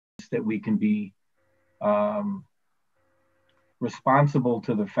that we can be responsible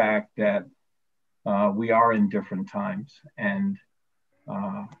to the fact that we are in different times. And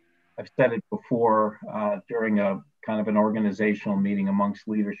I've said it before during a kind of an organizational meeting amongst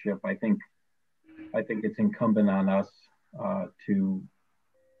leadership. I think it's incumbent on us to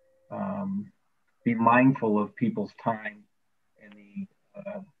be mindful of people's time and the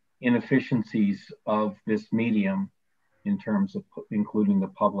inefficiencies of this medium in terms of including the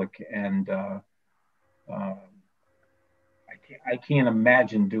public. And I can't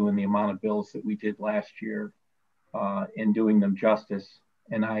imagine doing the amount of bills that we did last year and doing them justice.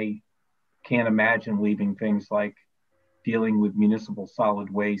 And I can't imagine leaving things like dealing with municipal solid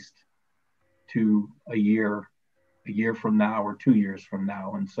waste to a year from now or 2 years from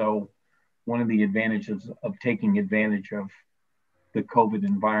now. And so one of the advantages of taking advantage of the COVID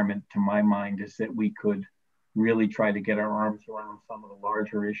environment, to my mind, is that we could really try to get our arms around some of the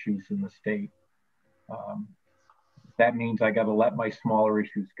larger issues in the state. That means I got to let my smaller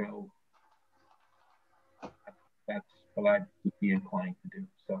issues go. That's what I'd be inclined to do.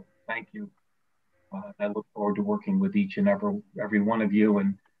 So thank you. I look forward to working with each and every one of you,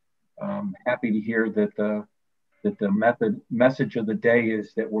 and happy to hear that the message of the day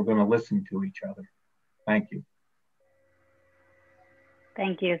is that we're going to listen to each other. Thank you.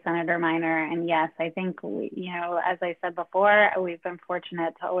 Thank you, Senator Minor. And yes, I think, as I said before, we've been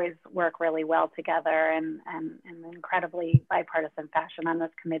fortunate to always work really well together and in an incredibly bipartisan fashion on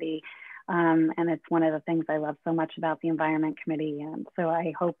this committee. And it's one of the things I love so much about the Environment Committee. And so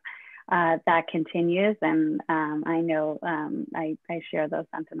I hope that continues. And I know I share those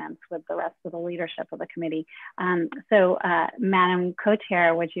sentiments with the rest of the leadership of the committee. So Madam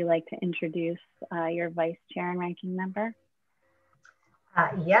Co-Chair, would you like to introduce your Vice Chair and Ranking Member?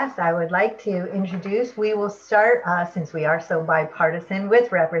 Yes, I would like to introduce, we will start, since we are so bipartisan,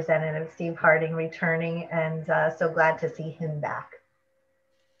 with Representative Steve Harding returning, and so glad to see him back.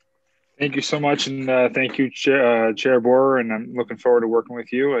 Thank you so much, and thank you, Chair Borer, and I'm looking forward to working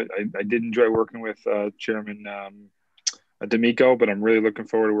with you. I did enjoy working with Chairman D'Amico, but I'm really looking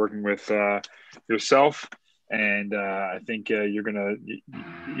forward to working with yourself, and I think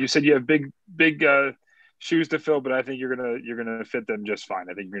you said you have big shoes to fill, but I think you're gonna fit them just fine.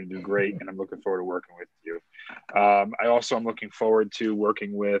 I think you're gonna do great, and I'm looking forward to working with you. I also am looking forward to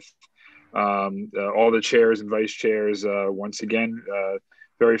working with all the chairs and vice chairs. Once again,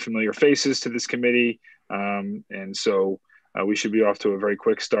 very familiar faces to this committee, and so we should be off to a very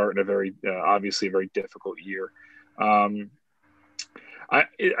quick start and a very obviously a very difficult year. I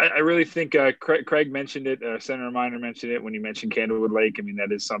really think Craig mentioned it. Senator Minor mentioned it when he mentioned Candlewood Lake. I mean,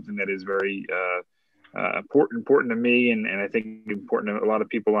 that is something that is very important to me, and I think important to a lot of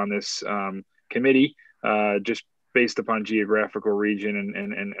people on this committee, just based upon geographical region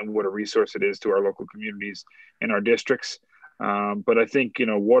and what a resource it is to our local communities and our districts. But I think,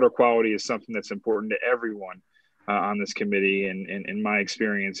 water quality is something that's important to everyone on this committee, and in my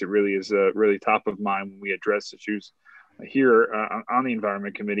experience, it really is really top of mind when we address issues here on the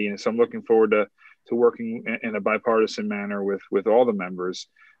Environment Committee. And so I'm looking forward to working in a bipartisan manner with all the members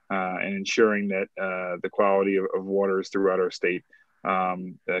and ensuring that the quality of waters throughout our state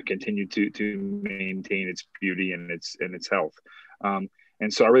continue to maintain its beauty and its health.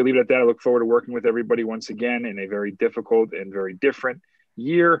 And so I really leave it at that. I look forward to working with everybody once again in a very difficult and very different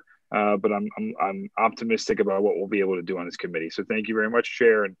year, but I'm optimistic about what we'll be able to do on this committee. So thank you very much,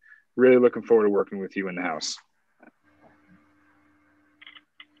 Chair, and really looking forward to working with you in the House.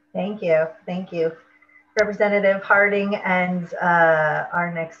 Thank you. Thank you. Representative Harding and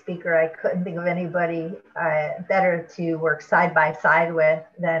our next speaker, I couldn't think of anybody better to work side by side with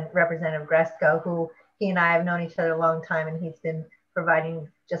than Representative Gresko, who he and I have known each other a long time, and he's been providing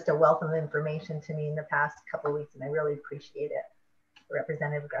just a wealth of information to me in the past couple of weeks, and I really appreciate it.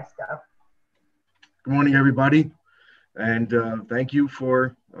 Representative Gresko. Good morning, everybody, and thank you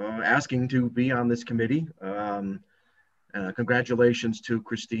for asking to be on this committee. Congratulations to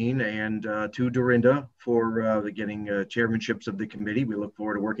Christine and to Dorinda for getting chairmanships of the committee. We look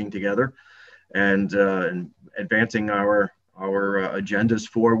forward to working together and advancing our agendas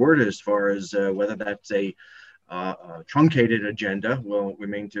forward. As far as whether that's a truncated agenda will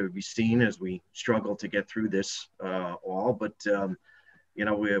remain to be seen as we struggle to get through this all. But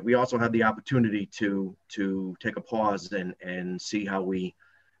we also have the opportunity to take a pause and see how we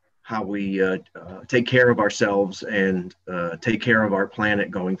take care of ourselves and take care of our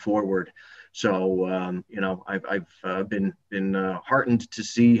planet going forward. So I've been heartened to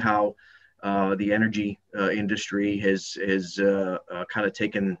see how the energy industry has kind of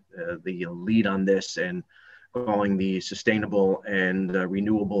taken the lead on this, and going the sustainable and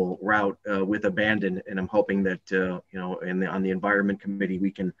renewable route with abandon. And I'm hoping that on the Environment Committee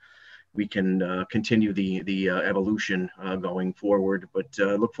we can continue the evolution going forward. But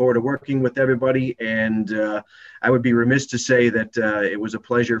look forward to working with everybody. And I would be remiss to say that it was a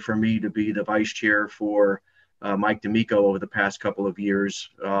pleasure for me to be the vice chair for Mike D'Amico over the past couple of years.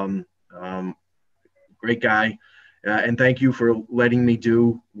 Great guy. And thank you for letting me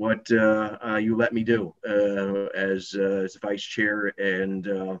do what you let me do as vice chair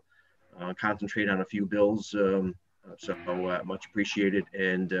and concentrate on a few bills. So much appreciated.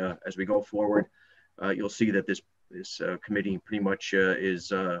 And as we go forward, you'll see that this committee pretty much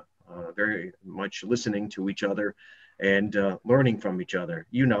is very much listening to each other and learning from each other.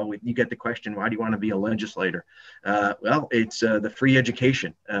 You know, you get the question, why do you want to be a legislator? Well, it's the free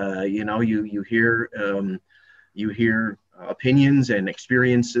education. You hear opinions and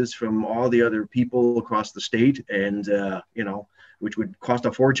experiences from all the other people across the state, and which would cost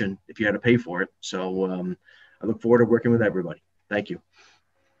a fortune if you had to pay for it. So I look forward to working with everybody. Thank you.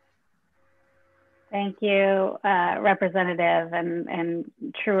 Thank you, Representative, and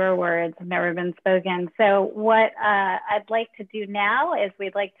truer words have never been spoken. So what I'd like to do now is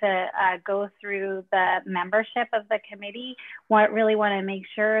we'd like to go through the membership of the committee. Really want to make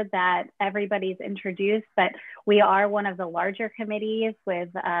sure that everybody's introduced, but we are one of the larger committees with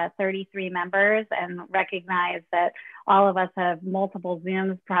 33 members, and recognize that all of us have multiple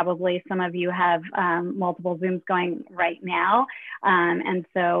Zooms. Probably some of you have multiple Zooms going right now. And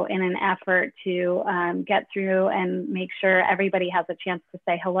so in an effort to get through and make sure everybody has a chance to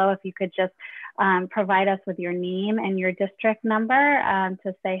say hello, if you could just provide us with your name and your district number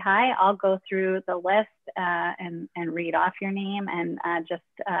to say hi. I'll go through the list and read off your name and just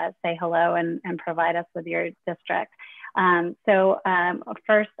say hello and provide us with your district.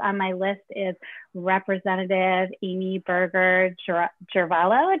 First on my list is Representative Amy Berger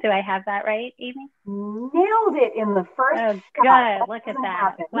Gervalo. Do I have that right, Amy? Nailed it in the first Oh, shot. good. Look at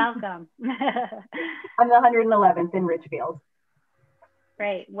that. Welcome. I'm the 111th in Richfield.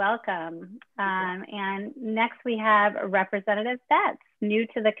 Great. Welcome. And next we have Representative Betts, new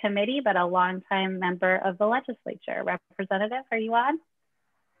to the committee, but a longtime member of the legislature. Representative, are you on?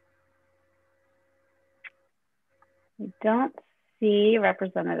 I don't see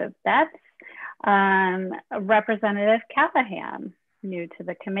Representative Betts. Representative Callahan, new to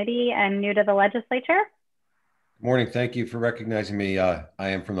the committee and new to the legislature. Good morning. Thank you for recognizing me. I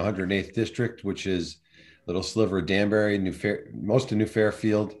am from the 108th District, which is a little sliver of Danbury, most of New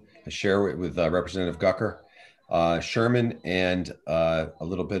Fairfield. I share it with Representative Gucker, Sherman, and a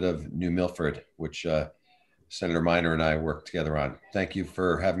little bit of New Milford, which Senator Minor and I work together on. Thank you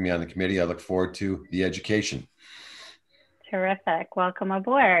for having me on the committee. I look forward to the education. Terrific. Welcome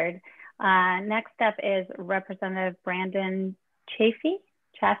aboard. Next up is Representative Brandon Chafee.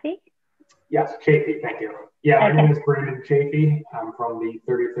 Yes, Chafee, thank you. Yeah, my name is Brandon Chafee. I'm from the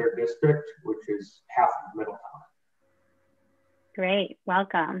 33rd District, which is half of Middletown. Great,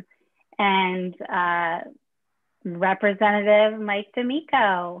 welcome. And Representative Mike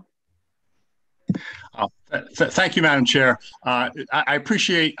D'Amico. Thank you, Madam Chair. I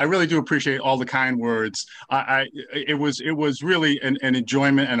really do appreciate all the kind words. It was really an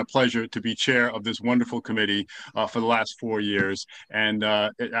enjoyment and a pleasure to be chair of this wonderful committee for the last 4 years, and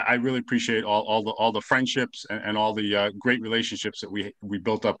I really appreciate all the friendships and all the great relationships that we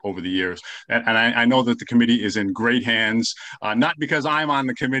built up over the years. And I know that the committee is in great hands, not because I'm on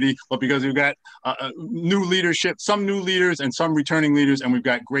the committee, but because we've got new leadership, some new leaders and some returning leaders, and we've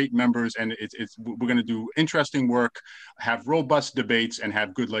got great members, and we're going to do interesting work, have robust debates, and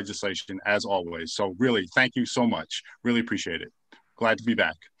have good legislation as always. So really, thank you so much. Really appreciate it. Glad to be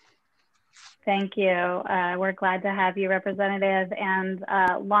back. Thank you. We're glad to have you, Representative, and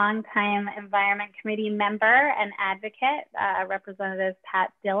longtime Environment Committee member and advocate, Representative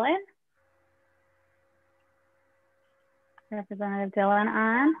Pat Dillon. Representative Dillon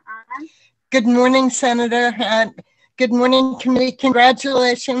on. Good morning, Senator. Good morning, committee.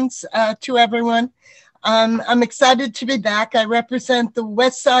 Congratulations to everyone. I'm excited to be back. I represent the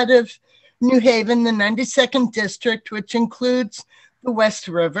west side of New Haven, the 92nd District, which includes the West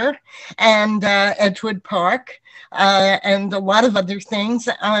River and Edgewood Park and a lot of other things.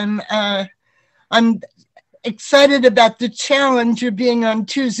 I'm excited about the challenge of being on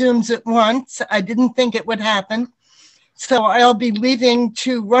 2 Zooms at once. I didn't think it would happen. So I'll be leaving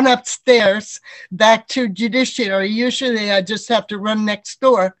to run upstairs back to Judiciary. Usually I just have to run next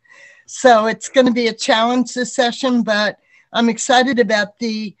door. So it's going to be a challenge this session, but I'm excited about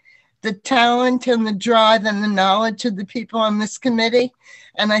the the talent and the drive and the knowledge of the people on this committee.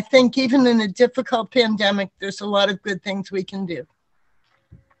 And I think even in a difficult pandemic, there's a lot of good things we can do.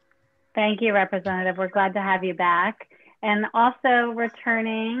 Thank you, Representative. We're glad to have you back. And also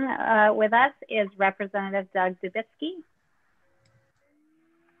returning with us is Representative Doug Dubitsky.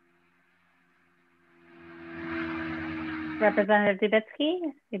 Representative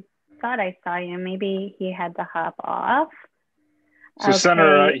Dubitsky, I thought I saw you. Maybe he had to hop off. So okay.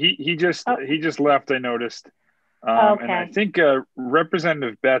 Senator, he just left. I noticed, okay. And I think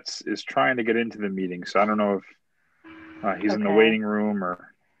Representative Betts is trying to get into the meeting. So I don't know if he's in the waiting room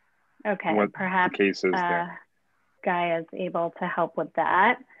or what perhaps the case is there. Guy is able to help with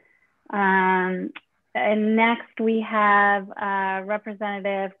that. And next we have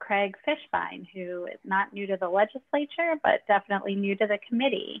Representative Craig Fishbein, who is not new to the legislature, but definitely new to the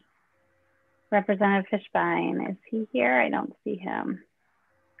committee. Representative Fishbein, is he here? I don't see him.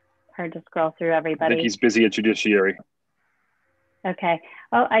 Hard to scroll through everybody. I think he's busy at Judiciary. Okay.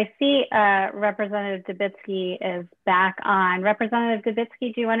 Oh, I see Representative Dubitsky is back on. Representative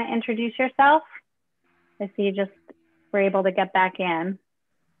Dubitsky, do you want to introduce yourself? I see you just were able to get back in.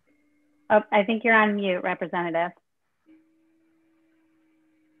 Oh, I think you're on mute, Representative.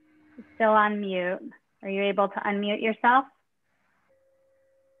 Still on mute. Are you able to unmute yourself?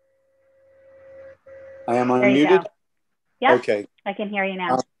 I am unmuted? Yes, okay. I can hear you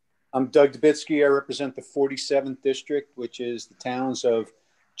now. I'm Doug Dubitsky. I represent the 47th District, which is the towns of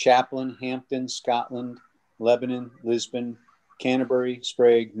Chaplin, Hampton, Scotland, Lebanon, Lisbon, Canterbury,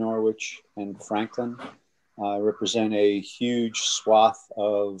 Sprague, Norwich, and Franklin. I represent a huge swath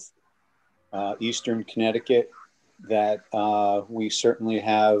of Eastern Connecticut that we certainly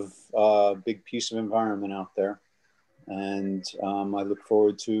have a big piece of environment out there. And I look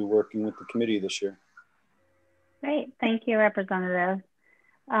forward to working with the committee this year. Great, thank you, Representative.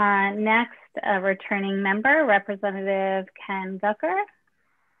 Next, a returning member, Representative Ken Gucker.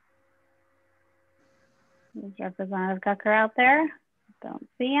 Is Representative Gucker out there? Don't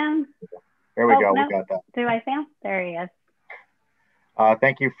see him. There we go, no. We got that. Do I see him? There he is.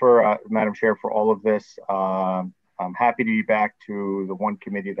 Thank you for, Madam Chair, for all of this. I'm happy to be back to the one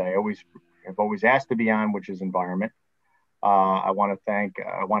committee that I have always asked to be on, which is Environment. I want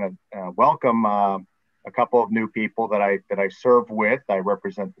to welcome a couple of new people that I serve with. I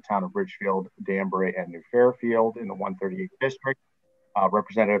represent the town of Ridgefield, Danbury, and New Fairfield in the 138th District.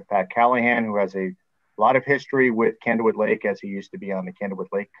 Representative Pat Callahan, who has a lot of history with Candlewood Lake, as he used to be on the Candlewood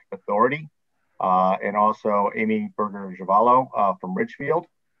Lake Authority. And also Amy Berger-Javallo from Ridgefield.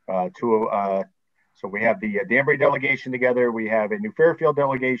 So we have the Danbury delegation together, we have a New Fairfield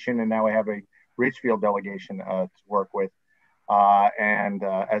delegation, and now we have a Ridgefield delegation to work with.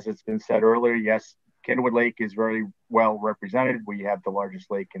 As it's been said earlier, yes, Candlewood Lake is very well represented. We have the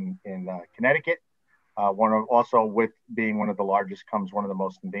largest lake in Connecticut. Also with being one of the largest comes one of the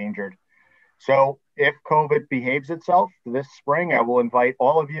most endangered. So if COVID behaves itself this spring, I will invite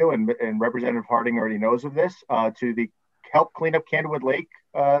all of you, and Representative Harding already knows of this, to the Help Clean Up Candlewood Lake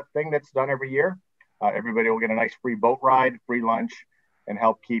thing that's done every year. Everybody will get a nice free boat ride, free lunch, and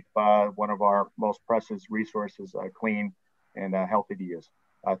help keep one of our most precious resources clean and healthy to use.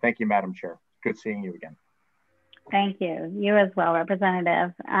 Thank you, Madam Chair. Good seeing you again. Thank you. You as well,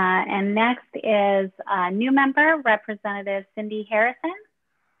 Representative. And next is a new member, Representative Cindy Harrison.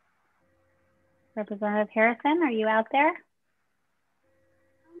 Representative Harrison, are you out there?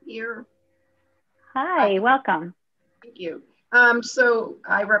 Here. Hi, welcome. Thank you. So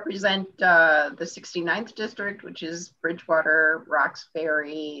I represent the 69th District, which is Bridgewater,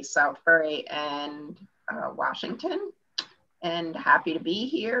 Roxbury, Southbury, and Washington. And happy to be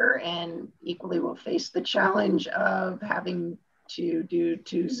here, and equally will face the challenge of having to do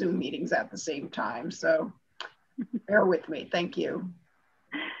 2 Zoom meetings at the same time. So bear with me. Thank you.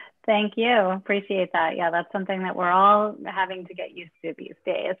 Thank you. Appreciate that. Yeah, that's something that we're all having to get used to these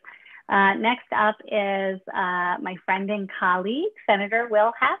days. Next up is my friend and colleague, Senator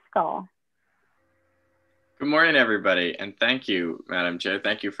Will Haskell. Good morning, everybody, and thank you, Madam Chair.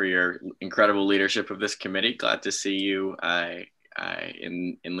 Thank you for your incredible leadership of this committee. Glad to see you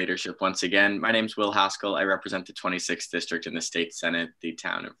in leadership once again. My name is Will Haskell. I represent the 26th District in the State Senate, the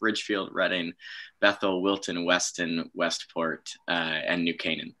town of Ridgefield, Reading, Bethel, Wilton, Weston, Westport, and New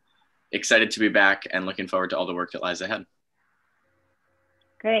Canaan. Excited to be back and looking forward to all the work that lies ahead.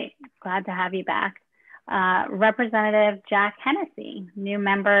 Great. Glad to have you back. Representative Jack Hennessy, new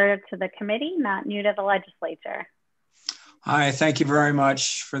member to the committee, not new to the legislature. Hi, thank you very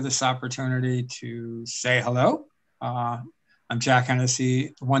much for this opportunity to say hello. I'm Jack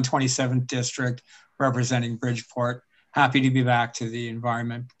Hennessy, 127th District, representing Bridgeport. happy to be back to the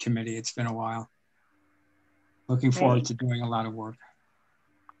Environment Committee. It's been a while. Looking forward to doing a lot of work.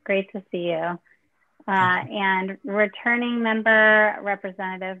 Great to see you. And returning member,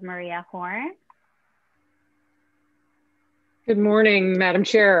 Representative Maria Horn. Good morning, Madam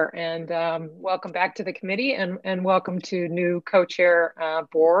Chair, and welcome back to the committee, and welcome to new co-chair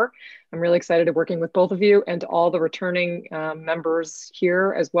Bohr. I'm really excited to working with both of you and all the returning members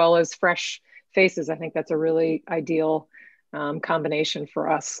here, as well as fresh faces. I think that's a really ideal combination for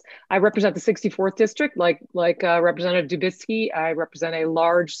us. I represent the 64th district, like Representative Dubitsky. I represent a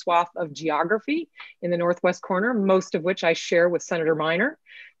large swath of geography in the northwest corner, most of which I share with Senator Minor.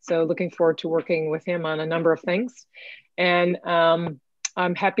 So looking forward to working with him on a number of things. And I'm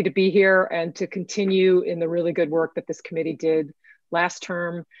happy to be here and to continue in the really good work that this committee did last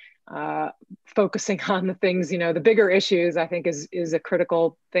term, focusing on the things, you know, the bigger issues, I think is a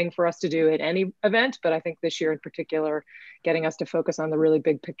critical thing for us to do at any event. But I think this year in particular, getting us to focus on the really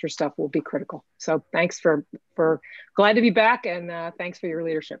big picture stuff will be critical. So thanks for glad to be back, and thanks for your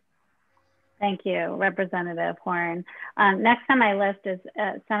leadership. Thank you, Representative Horn. Next on my list is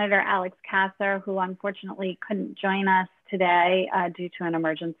Senator Alex Kasser, who unfortunately couldn't join us today due to an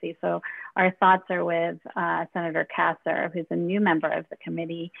emergency. So our thoughts are with Senator Kasser, who's a new member of the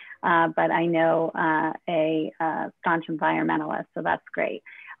committee, but I know a staunch environmentalist, so that's great.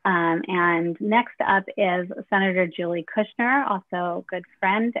 And next up is Senator Julie Kushner, also a good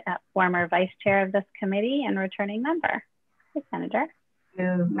friend, former vice chair of this committee and returning member. Hey, Senator.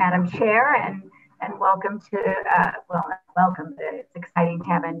 To Madam Chair, and welcome to, welcome. It's exciting to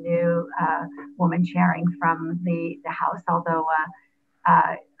have a new woman chairing from the House, although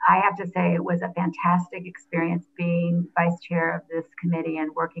I have to say it was a fantastic experience being vice chair of this committee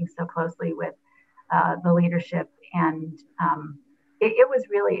and working so closely with the leadership. And it was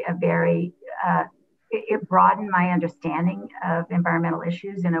really a very, it broadened my understanding of environmental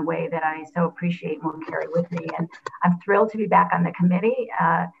issues in a way that I so appreciate and will carry with me. And I'm thrilled to be back on the committee,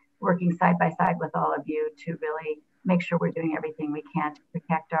 working side by side with all of you to really make sure we're doing everything we can to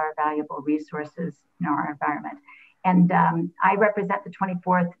protect our valuable resources in our environment. And I represent the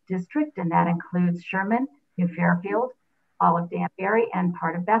 24th district, and that includes Sherman, New Fairfield, all of Danbury, and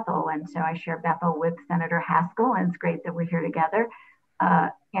part of Bethel. And so I share Bethel with Senator Haskell, and it's great that we're here together.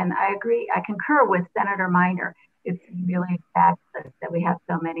 And I agree, I concur with Senator Minor. It's really fabulous that we have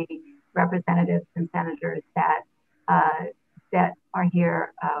so many representatives and senators that that are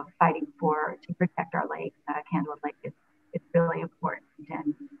here fighting to protect our lake, Candlewood Lake. It's really important.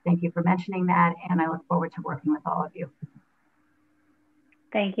 And thank you for mentioning that. And I look forward to working with all of you.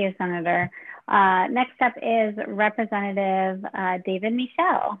 Thank you, Senator. Next up is Representative David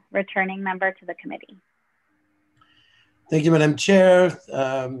Michel, returning member to the committee. Thank you, Madam Chair.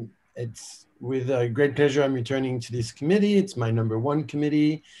 It's with great pleasure I'm returning to this committee. It's my #1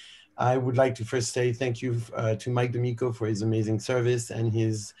 committee. I would like to first say thank you to Mike D'Amico for his amazing service and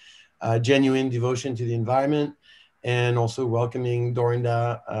his genuine devotion to the environment, and also welcoming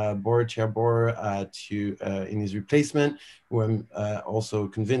Dorinda Chair Bohr in his replacement, who I'm also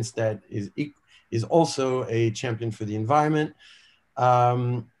convinced that is also a champion for the environment.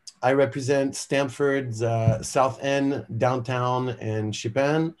 I represent Stamford's South End, downtown, and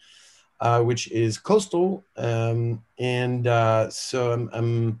Shippan, which is coastal. So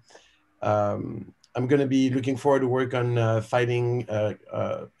I'm going to be looking forward to work on fighting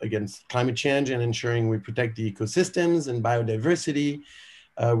against climate change and ensuring we protect the ecosystems and biodiversity,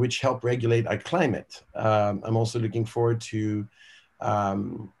 which help regulate our climate. I'm also looking forward to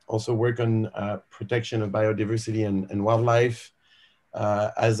also work on protection of biodiversity and wildlife,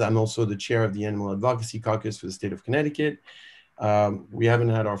 as I'm also the chair of the Animal Advocacy Caucus for the state of Connecticut. We haven't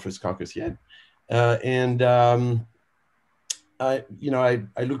had our first caucus yet. I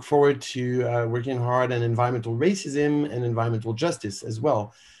look forward to working hard on environmental racism and environmental justice as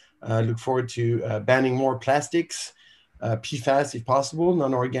well. I look forward to banning more plastics, PFAS if possible,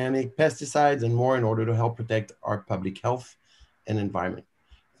 non-organic pesticides, and more in order to help protect our public health and environment.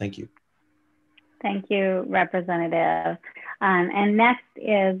 Thank you. Thank you, Representative. And next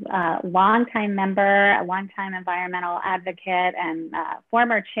is a longtime member, a longtime environmental advocate, and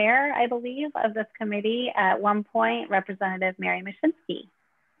former chair, I believe, of this committee at one point, Representative Mary Mashinsky.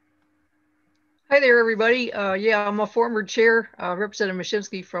 Hi there, everybody. Yeah, I'm a former chair, Representative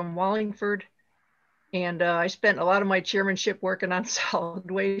Mashinsky from Wallingford, and I spent a lot of my chairmanship working on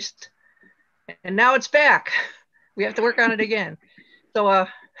solid waste, and now it's back. We have to work on it again. So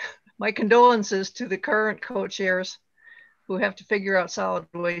my condolences to the current co-chairs who have to figure out solid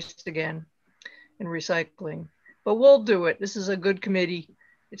waste again and recycling. But we'll do it. This is a good committee.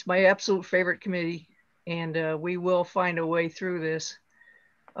 It's my absolute favorite committee. and we will find a way through this.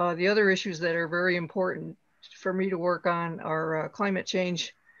 The other issues that are very important for me to work on are climate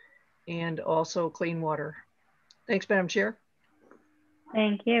change and also clean water. Thanks, Madam Chair.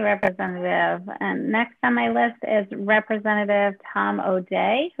 Thank you, Representative. And next on my list is Representative Tom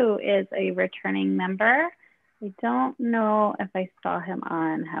O'Day, who is a returning member. I don't know if I saw him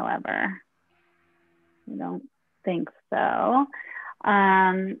on, however. I don't think so.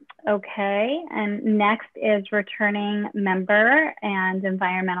 Okay, and next is returning member and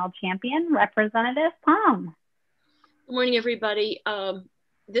environmental champion, Representative Palm. Good morning, everybody.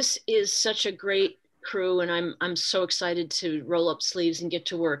 This is such a great crew, and I'm so excited to roll up sleeves and get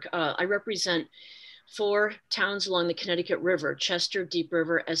to work. I represent 4 towns along the Connecticut River: Chester, Deep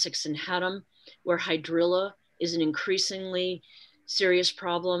River, Essex, and Haddam, where hydrilla is an increasingly serious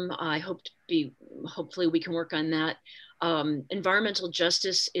problem. Hopefully we can work on that. Environmental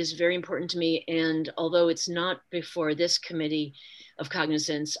justice is very important to me, and although it's not before this committee of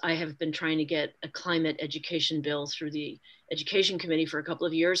cognizance, I have been trying to get a climate education bill through the Education Committee for a couple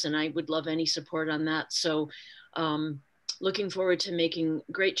of years, and I would love any support on that. So looking forward to making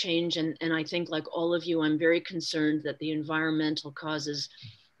great change, and I think, like all of you, I'm very concerned that the environmental causes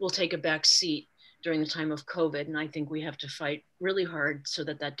will take a back seat during the time of COVID, and I think we have to fight really hard so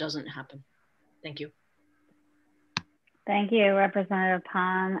that that doesn't happen. Thank you. Thank you, Representative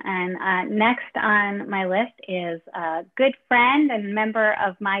Palm. And next on my list is a good friend and member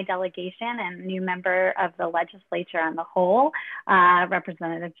of my delegation and new member of the legislature on the whole,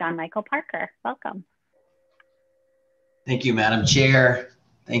 Representative John Michael Parker. Welcome. Thank you, Madam Chair.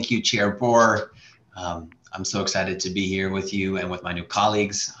 Thank you, Chair Bohr. I'm so excited to be here with you and with my new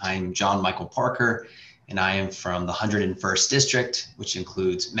colleagues. I'm John Michael Parker, and I am from the 101st District, which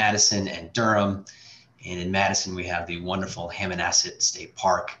includes Madison and Durham. And in Madison, we have the wonderful Hammonasset State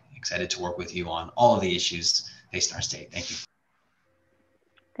Park. Excited to work with you on all of the issues facing our state. Thank you.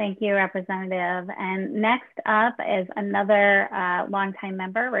 Thank you, Representative. And next up is another longtime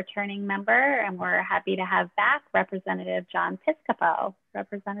member, returning member, and we're happy to have back Representative John Piscopo.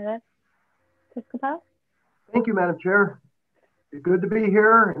 Representative Piscopo? Thank you, Madam Chair. Good to be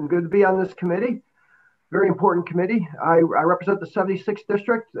here and good to be on this committee. Very important committee. I represent the 76th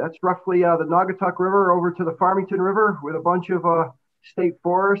District. That's roughly the Naugatuck River over to the Farmington River with a bunch of state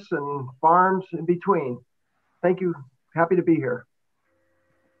forests and farms in between. Thank you. Happy to be here.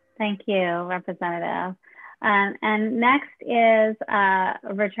 Thank you, Representative. And next is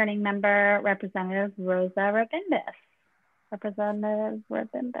returning member, Representative Rosa Rabimbis. Representative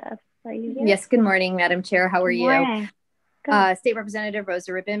Rabimbis, are you here? Yes, good morning, Madam Chair. How are you? Good. State Representative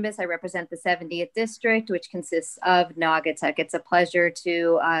Rosa Rabimbis. I represent the 70th District, which consists of Naugatuck. It's a pleasure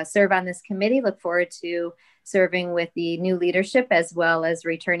to serve on this committee. Look forward to serving with the new leadership as well as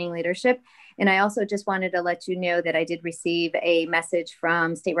returning leadership. And I also just wanted to let you know that I did receive a message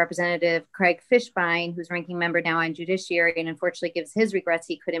from State Representative Craig Fishbein, who's ranking member now on Judiciary, and unfortunately gives his regrets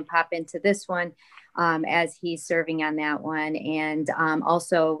he couldn't pop into this one as he's serving on that one. And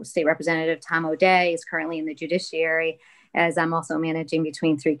also State Representative Tom O'Day is currently in the Judiciary, as I'm also managing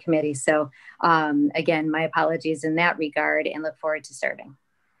between 3 committees. So again, my apologies in that regard, and look forward to serving.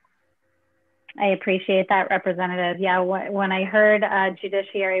 I appreciate that, Representative. Yeah, when I heard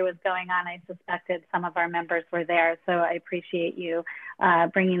Judiciary was going on, I suspected some of our members were there. So I appreciate you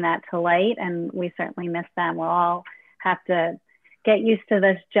bringing that to light, and we certainly miss them. We'll all have to get used to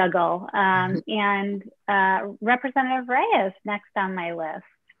this juggle. And Representative Reyes, next on my list.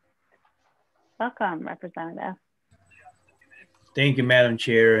 Welcome, Representative. Thank you, Madam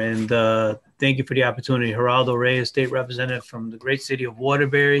Chair, and thank you for the opportunity. Geraldo Reyes, State Representative from the great city of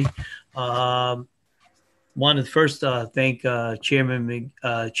Waterbury. Wanted to first thank Chairman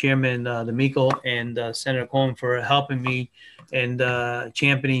D'Amico and Senator Cohen for helping me and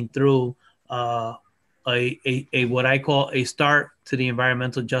championing through what I call a start to the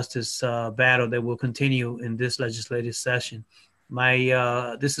environmental justice battle that will continue in this legislative session.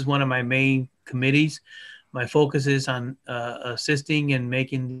 This is one of my main committees. My focus is on assisting and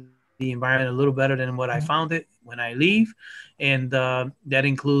making the environment a little better than what I found it when I leave. And that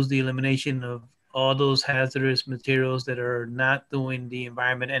includes the elimination of all those hazardous materials that are not doing the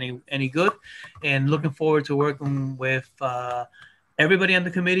environment any good. And looking forward to working with everybody on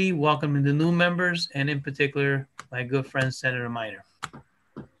the committee, welcoming the new members, and in particular, my good friend, Senator Minor.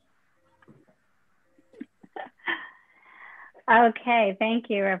 Okay, thank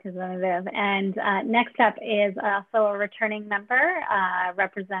you, Representative. And next up is also a returning member,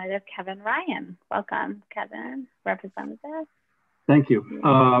 Representative Kevin Ryan. Welcome, Kevin, Representative. Thank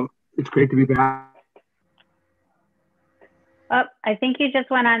you. It's great to be back. Oh, I think you just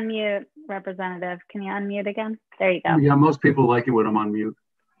went on mute, Representative, can you unmute again? There you go. Yeah, most people like it when I'm on mute.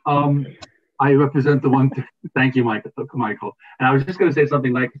 I represent the one. Thank you, Michael. And I was just going to say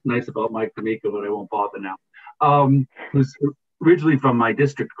something nice about Mike D'Amico, but I won't bother now. Who's originally from my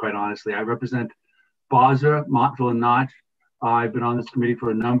district, quite honestly. I represent Bozrah, Montville, and Notch. I've been on this committee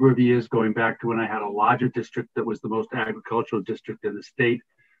for a number of years, going back to when I had a larger district that was the most agricultural district in the state.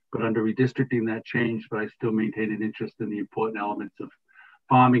 But under redistricting, that changed, but I still maintain an interest in the important elements of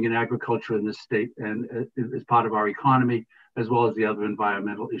farming and agriculture in this state and as part of our economy, as well as the other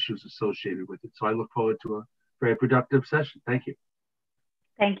environmental issues associated with it. So I look forward to a very productive session. Thank you.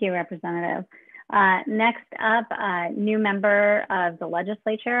 Thank you, Representative. Next up, new member of the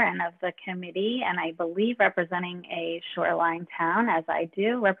legislature and of the committee, and I believe representing a shoreline town, as I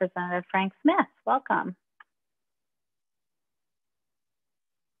do, Representative Frank Smith. Welcome.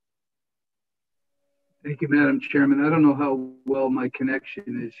 Thank you, Madam Chairman. I don't know how well my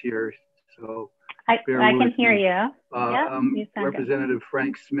connection is here, so I can hear you. Yep, I'm you Representative good.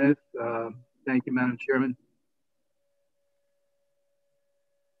 Frank Smith. Thank you, Madam Chairman.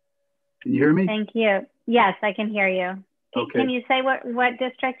 Can you hear me? Thank you. Yes, I can hear you. Okay. Can you say what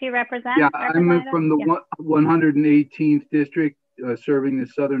district you represent? Yeah, I'm from the 118th district, serving the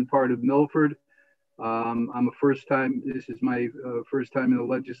southern part of Milford. This is my first time in the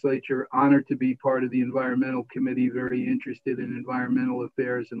legislature. Honored to be part of the environmental committee, very interested in environmental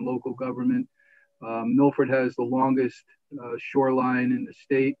affairs and local government. Milford has the longest shoreline in the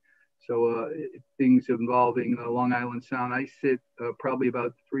state. So things involving Long Island Sound. I sit probably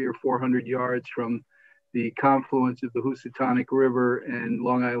about 300 or 400 yards from the confluence of the Housatonic River and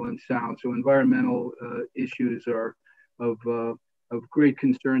Long Island Sound. So environmental issues are of great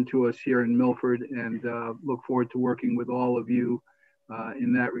concern to us here in Milford, and look forward to working with all of you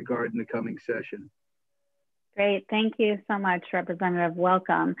in that regard in the coming session. Great, thank you so much, Representative.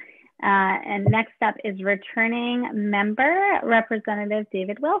 Welcome. And next up is returning member, Representative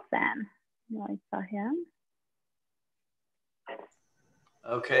David Wilson. I saw him.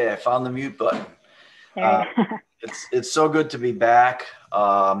 Okay, I found the mute button. It's so good to be back.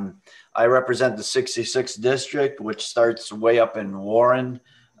 I represent the 66th district, which starts way up in Warren,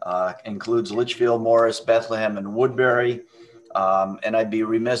 includes Litchfield, Morris, Bethlehem, and Woodbury. And I'd be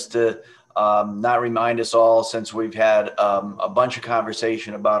remiss to not remind us all, since we've had a bunch of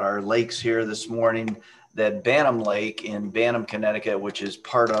conversation about our lakes here this morning, that Banham Lake in Banham, Connecticut, which is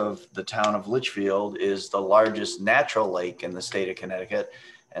part of the town of Litchfield, is the largest natural lake in the state of Connecticut.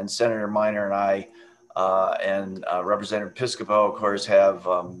 And Senator Minor and I and Representative Piscopo, of course, have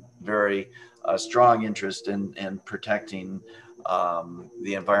very strong interest in protecting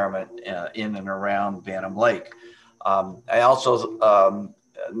the environment in and around Banham Lake. I also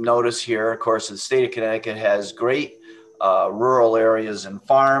notice here, of course, the state of Connecticut has great rural areas and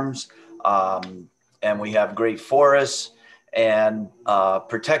farms, and we have great forests, and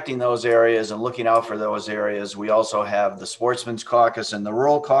protecting those areas and looking out for those areas. We also have the Sportsman's Caucus and the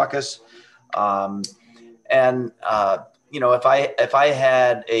Rural Caucus. You know, if I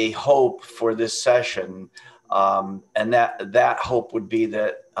had a hope for this session, and that hope would be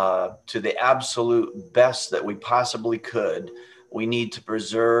that to the absolute best that we possibly could, we need to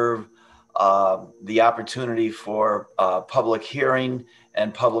preserve the opportunity for public hearing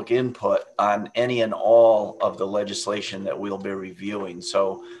and public input on any and all of the legislation that we'll be reviewing.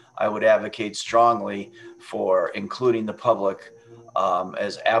 So I would advocate strongly for including the public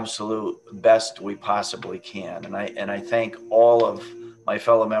as absolute best we possibly can. And I thank all of my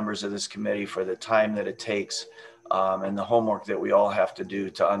fellow members of this committee for the time that it takes and the homework that we all have to do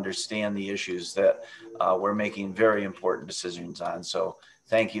to understand the issues that we're making very important decisions on. So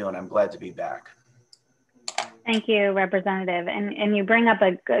thank you, and I'm glad to be back. Thank you, Representative. And you bring up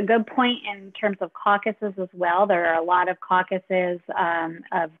a good point in terms of caucuses as well. There are a lot of caucuses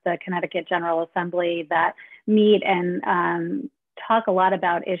of the Connecticut General Assembly that meet and talk a lot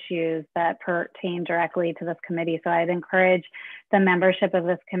about issues that pertain directly to this committee. So I'd encourage the membership of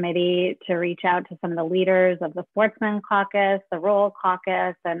this committee to reach out to some of the leaders of the Sportsman Caucus, the Rural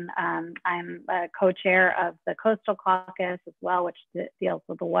Caucus, and I'm a co-chair of the Coastal Caucus as well, which deals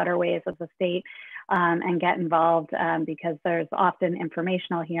with the waterways of the state, and get involved because there's often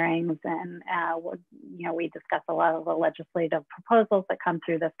informational hearings, and you know, we discuss a lot of the legislative proposals that come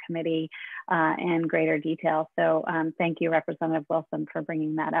through this committee in greater detail. So thank you, Representative Wilson, for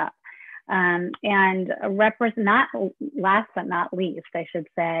bringing that up. And last but not least, I should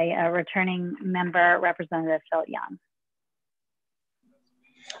say, a returning member, Representative Phil Young.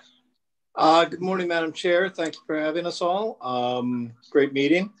 Good morning, Madam Chair. Thank you for having us all. Great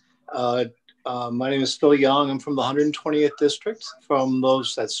meeting. My name is Phil Young. I'm from the 120th District. From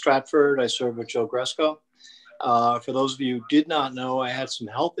those at Stratford, I serve with Joe Gresco. For those of you who did not know, I had some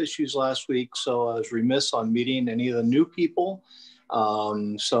health issues last week, so I was remiss on meeting any of the new people.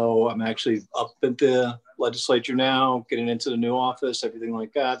 So I'm actually up at the legislature now, getting into the new office, everything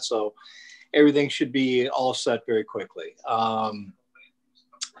like that. So everything should be all set very quickly.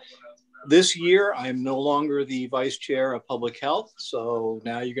 This year, I'm no longer the vice chair of public health. So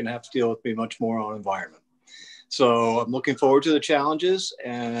now you're going to have to deal with me much more on environment. So I'm looking forward to the challenges,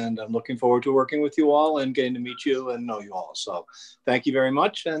 and I'm looking forward to working with you all and getting to meet you and know you all. So thank you very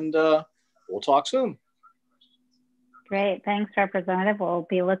much, and we'll talk soon. Great, thanks, Representative. We'll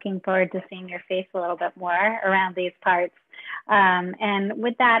be looking forward to seeing your face a little bit more around these parts. And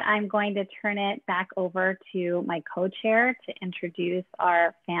with that, I'm going to turn it back over to my co-chair to introduce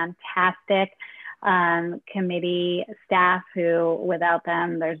our fantastic committee staff, who without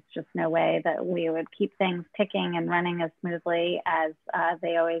them, there's just no way that we would keep things ticking and running as smoothly as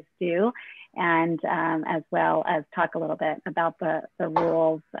they always do. And as well as talk a little bit about the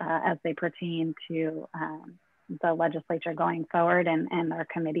rules as they pertain to the legislature going forward and our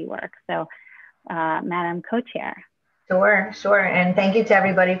committee work. So Madam Co-Chair. Sure. And thank you to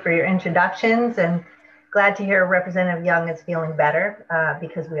everybody for your introductions, and glad to hear Representative Young is feeling better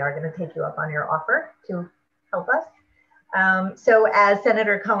because we are going to take you up on your offer to help us. So as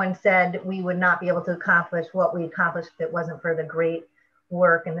Senator Cohen said, we would not be able to accomplish what we accomplished if it wasn't for the great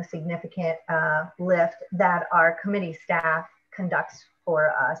work and the significant lift that our committee staff conducts for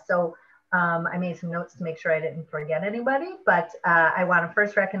us. So I made some notes to make sure I didn't forget anybody, but I want to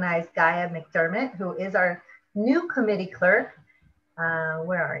first recognize Gaia McDermott, who is our new committee clerk.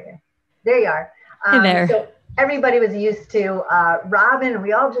 Where are you? There you are. Hey there. So everybody was used to Robin.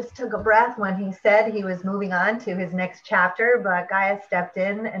 We all just took a breath when he said he was moving on to his next chapter, but Gaia stepped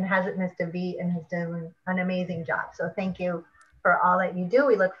in and hasn't missed a beat and has done an amazing job. So thank you for all that you do.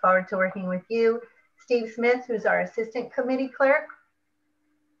 We look forward to working with you. Steve Smith, who's our assistant committee clerk.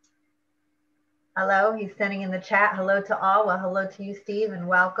 Hello, he's sending in the chat. Hello to all. Well, hello to you, Steve, and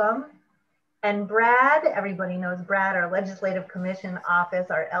welcome. And Brad, everybody knows Brad, our Legislative Commission Office,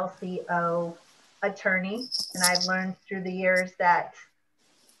 our LCO attorney. And I've learned through the years that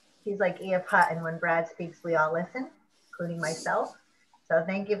he's like E.F. Hutton. When Brad speaks, we all listen, including myself. So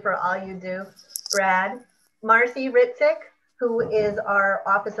thank you for all you do, Brad. Marcy Ritzik, who is our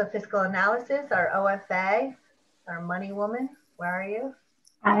Office of Fiscal Analysis, our OFA, our money woman. Where are you?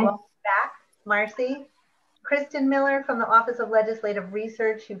 Hi. Welcome back, Marcy. Kristen Miller from the Office of Legislative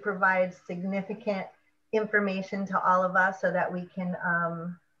Research, who provides significant information to all of us so that we can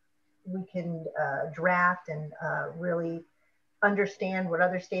draft and really understand what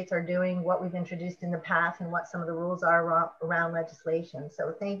other states are doing, what we've introduced in the past, and what some of the rules are around legislation.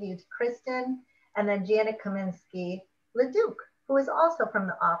 So thank you to Kristen. And then Janet Kaminsky-Leduc, who is also from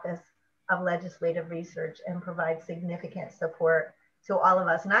the Office of Legislative Research and provides significant support to all of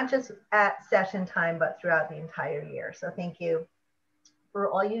us, not just at session time, but throughout the entire year. So thank you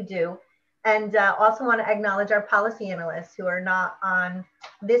for all you do. And also want to acknowledge our policy analysts who are not on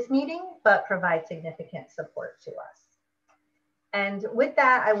this meeting, but provide significant support to us. And with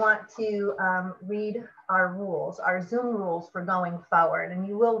that, I want to read our rules, our Zoom rules for going forward. And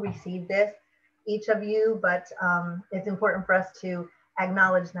you will receive this, each of you, but it's important for us to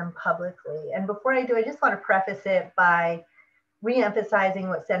acknowledge them publicly. And before I do, I just want to preface it by re-emphasizing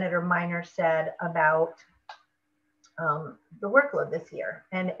what Senator Minor said about the workload this year,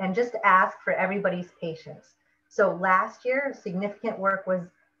 and just ask for everybody's patience. So last year, significant work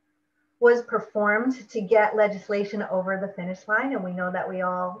was performed to get legislation over the finish line, and we know that we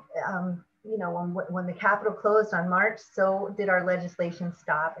all, you know, when the Capitol closed on March, so did our legislation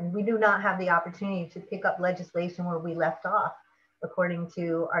stop, and we do not have the opportunity to pick up legislation where we left off. According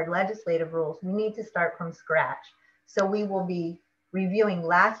to our legislative rules, we need to start from scratch. So we will be reviewing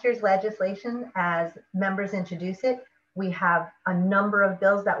last year's legislation as members introduce it. We have a number of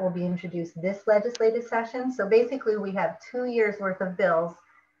bills that will be introduced this legislative session. So basically we have 2 years worth of bills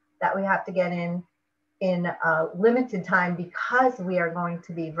that we have to get in limited time because we are going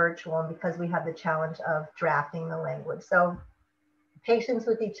to be virtual and because we have the challenge of drafting the language. So patience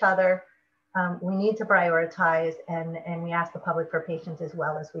with each other. We need to prioritize, and we ask the public for patience as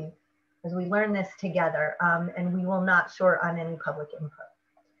well as we learn this together, and we will not short on any public input.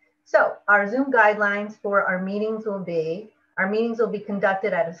 So our Zoom guidelines for our meetings will be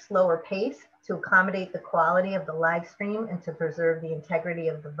conducted at a slower pace to accommodate the quality of the live stream and to preserve the integrity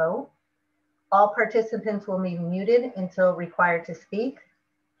of the vote. All participants will be muted until required to speak.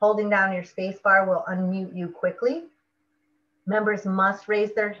 Holding down your space bar will unmute you quickly. Members must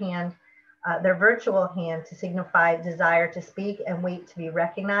raise their hand their virtual hand to signify desire to speak and wait to be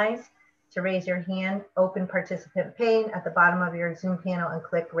recognized. To raise your hand, open participant pane at the bottom of your Zoom panel and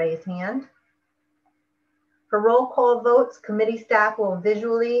click raise hand. For roll call votes, committee staff will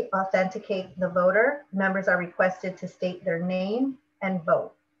visually authenticate the voter. Members are requested to state their name and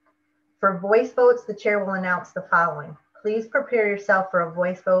vote. For voice votes, the chair will announce the following. Please prepare yourself for a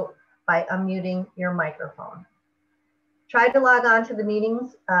voice vote by unmuting your microphone. Try to log on to the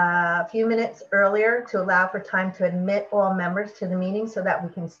meetings a few minutes earlier to allow for time to admit all members to the meeting so that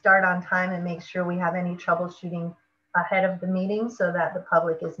we can start on time and make sure we have any troubleshooting ahead of the meeting so that the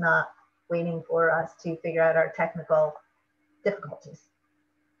public is not waiting for us to figure out our technical difficulties.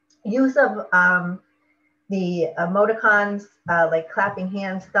 Use of the emoticons like clapping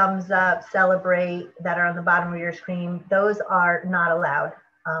hands, thumbs up, celebrate that are on the bottom of your screen, those are not allowed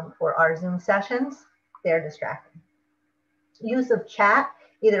for our Zoom sessions. They're distracting. Use of chat,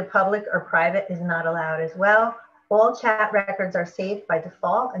 either public or private, is not allowed as well. All chat records are saved by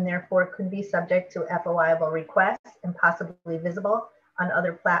default and therefore could be subject to FOIable requests and possibly visible on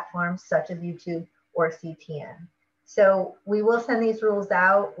other platforms such as YouTube or CTN. So we will send these rules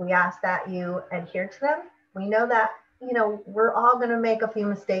out. We ask that you adhere to them. We know that, you know, we're all going to make a few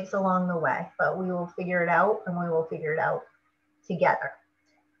mistakes along the way, but we will figure it out and we will figure it out together.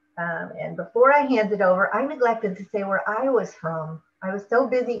 And before I hand it over, I neglected to say where I was from. I was so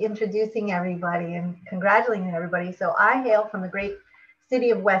busy introducing everybody and congratulating everybody. So I hail from the great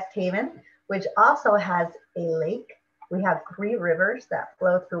city of West Haven, which also has a lake. We have 3 rivers that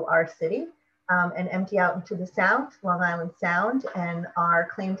flow through our city and empty out into the Sound, Long Island Sound. And our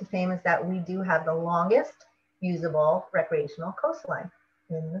claim to fame is that we do have the longest usable recreational coastline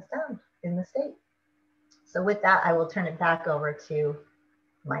in the Sound, in the state. So with that, I will turn it back over to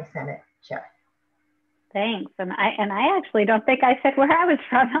my Senate chair. Thanks. And I actually don't think I said where I was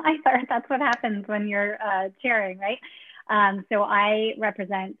from either. That's what happens when you're chairing, right? So I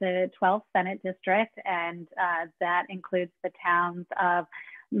represent the 12th Senate District, and that includes the towns of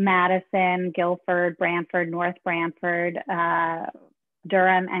Madison, Guilford, Branford, North Branford,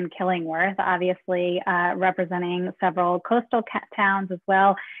 Durham, and Killingworth, obviously representing several coastal towns as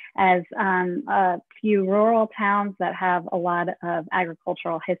well as a few rural towns that have a lot of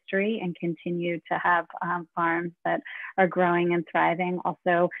agricultural history and continue to have farms that are growing and thriving.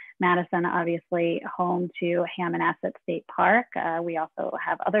 Also, Madison, obviously home to Hammonasset State Park. We also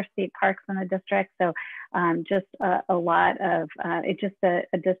have other state parks in the district. So just a lot of, it's just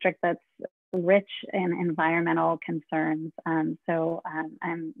a district that's rich in environmental concerns. So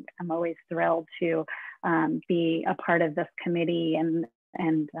I'm always thrilled to be a part of this committee and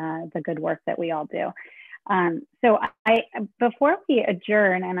the good work that we all do. So before we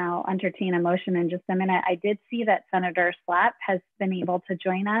adjourn, and I'll entertain a motion in just a minute, I did see that Senator Slapp has been able to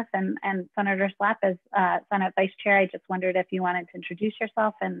join us, and Senator Slapp is Senate Vice Chair. I just wondered if you wanted to introduce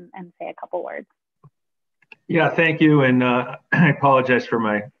yourself and say a couple words. Yeah, thank you. And I apologize for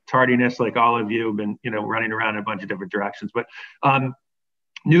my tardiness, like all of you have been, running around in a bunch of different directions, but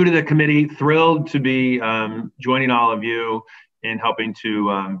new to the committee, thrilled to be joining all of you in helping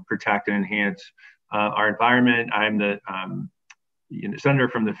to protect and enhance our environment. I'm the senator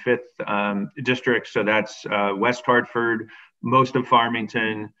from the 5th district, so that's West Hartford, most of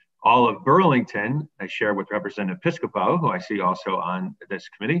Farmington, all of Burlington. I share with Representative Piscopo, who I see also on this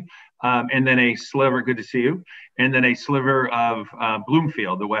committee, and then a sliver, good to see you, and then a sliver of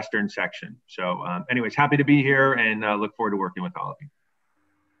Bloomfield, the western section. So anyways, happy to be here and look forward to working with all of you.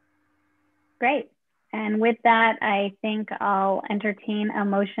 Great. And with that, I think I'll entertain a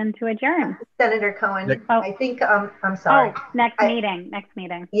motion to adjourn. Senator Cohen, I think, I'm sorry. Oh, next meeting.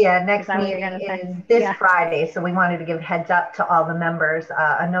 Yeah, next meeting is this Friday. So we wanted to give heads up to all the members.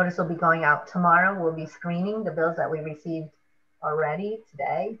 A notice will be going out tomorrow. We'll be screening the bills that we received already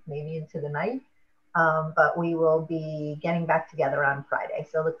today, maybe into the night. But we will be getting back together on Friday.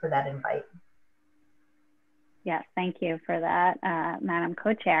 So look for that invite. Yes, thank you for that, Madam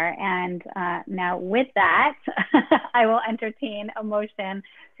Co-Chair. And now with that, I will entertain a motion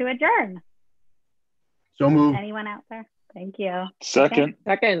to adjourn. So moved. Anyone out there? Thank you. Second.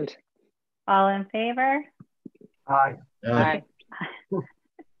 All in favor? Aye. Aye.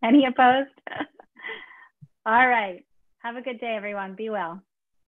 Any opposed? All right. Have a good day, everyone. Be well.